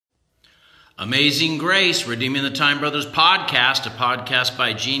Amazing Grace, Redeeming the Time Brothers podcast, a podcast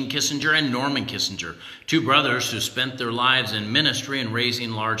by Gene Kissinger and Norman Kissinger, two brothers who spent their lives in ministry and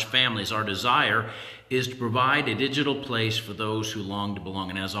raising large families. Our desire is to provide a digital place for those who long to belong.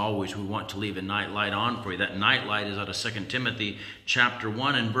 And as always, we want to leave a night light on for you. That night light is out of 2 Timothy chapter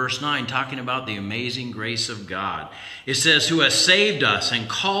 1 and verse 9, talking about the amazing grace of God. It says, who has saved us and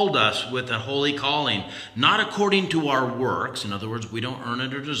called us with a holy calling, not according to our works. In other words, we don't earn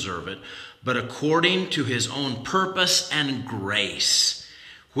it or deserve it, but according to his own purpose and grace,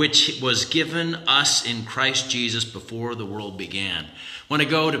 which was given us in Christ Jesus before the world began. When I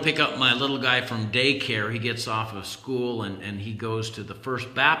go to pick up my little guy from daycare, he gets off of school and he goes to the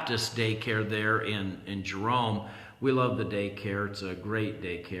First Baptist daycare there in Jerome. We love the daycare. It's a great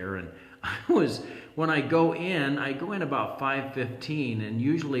daycare. And when I go in about 5:15, and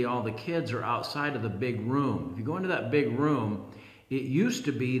usually all the kids are outside of the big room. If you go into that big room, it used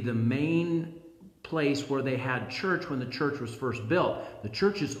to be the main place where they had church when the church was first built. The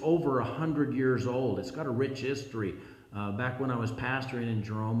church is over 100 years old. It's got a rich history. Back when I was pastoring in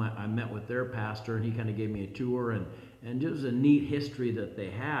Jerome, I met with their pastor, and he kind of gave me a tour, and it was a neat history that they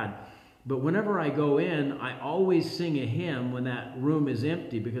had. But whenever I go in, I always sing a hymn when that room is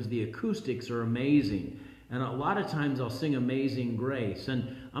empty because the acoustics are amazing. And a lot of times I'll sing Amazing Grace. And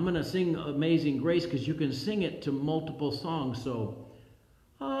I'm going to sing Amazing Grace because you can sing it to multiple songs. So,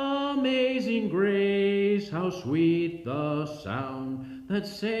 Amazing grace, how sweet the sound that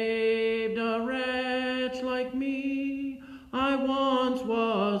saved a wretch like me. I once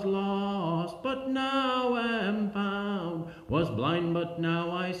was lost, but now am found. Was blind, but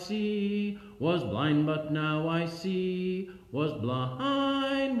now I see. Was blind, but now I see. Was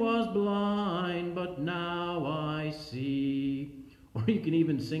blind, but now I see. Or you can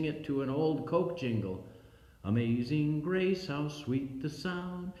even sing it to an old Coke jingle. Amazing grace, how sweet the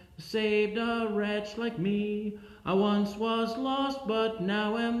sound, saved a wretch like me. I once was lost, but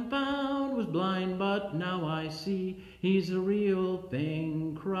now am found. Was blind, but now I see. He's a real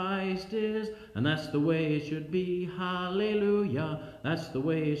thing, Christ is, and that's the way it should be. Hallelujah, that's the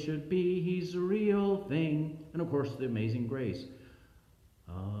way it should be. He's a real thing. And of course, the amazing grace.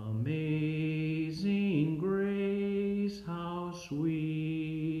 Amazing grace, how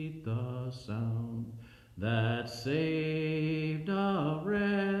sweet the sound that saved a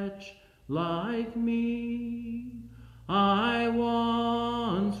wretch like me. I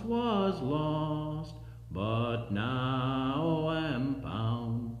once was lost, but now am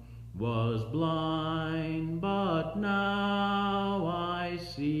found. Was blind, but now I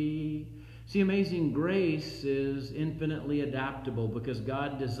see. See, Amazing Grace is infinitely adaptable because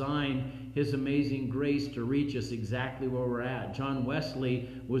God designed his amazing grace to reach us exactly where we're at. John Wesley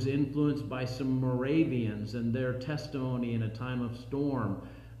was influenced by some Moravians and their testimony in a time of storm.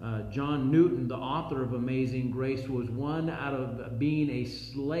 John Newton, the author of Amazing Grace, was one out of being a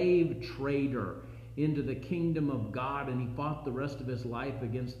slave trader into the kingdom of God, and he fought the rest of his life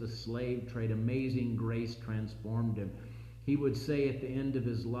against the slave trade. Amazing Grace transformed him. He would say at the end of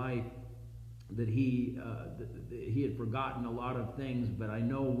his life that he had forgotten a lot of things, but I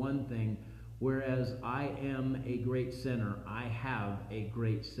know one thing, whereas I am a great sinner, I have a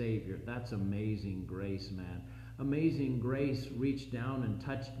great Savior. That's amazing grace, man. Amazing Grace reached down and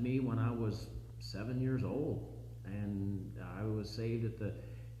touched me when I was 7 years old, and I was saved at the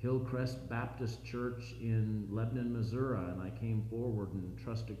Hillcrest Baptist Church in Lebanon, Missouri, and I came forward and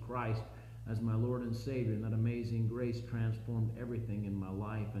trusted Christ as my Lord and Savior, and that amazing grace transformed everything in my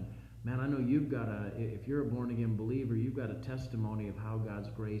life. And man, I know you've got if you're a born-again believer, you've got a testimony of how God's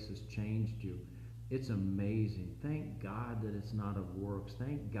grace has changed you. It's amazing. Thank God that it's not of works.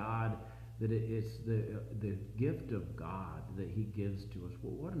 Thank God that it's the gift of God that he gives to us.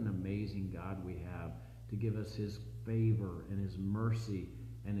 Well, what an amazing God we have to give us his favor and his mercy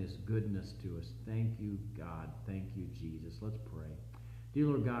and his goodness to us. Thank you, God. Thank you, Jesus. Let's pray. Dear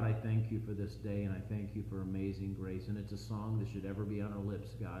Lord God, I thank you for this day, and I thank you for Amazing Grace. And it's a song that should ever be on our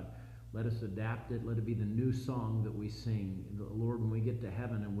lips, God. Let us adapt it. Let it be the new song that we sing. Lord, when we get to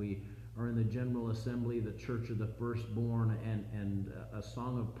heaven and we are in the General Assembly, the Church of the Firstborn, and a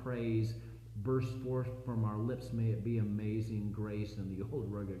song of praise burst forth from our lips, may it be Amazing Grace and the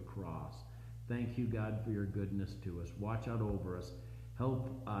old rugged cross. Thank you, God, for your goodness to us. Watch out over us.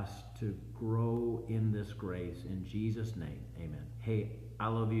 Help us to grow in this grace. In Jesus' name, amen. Hey, I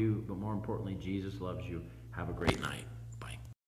love you, but more importantly, Jesus loves you. Have a great night.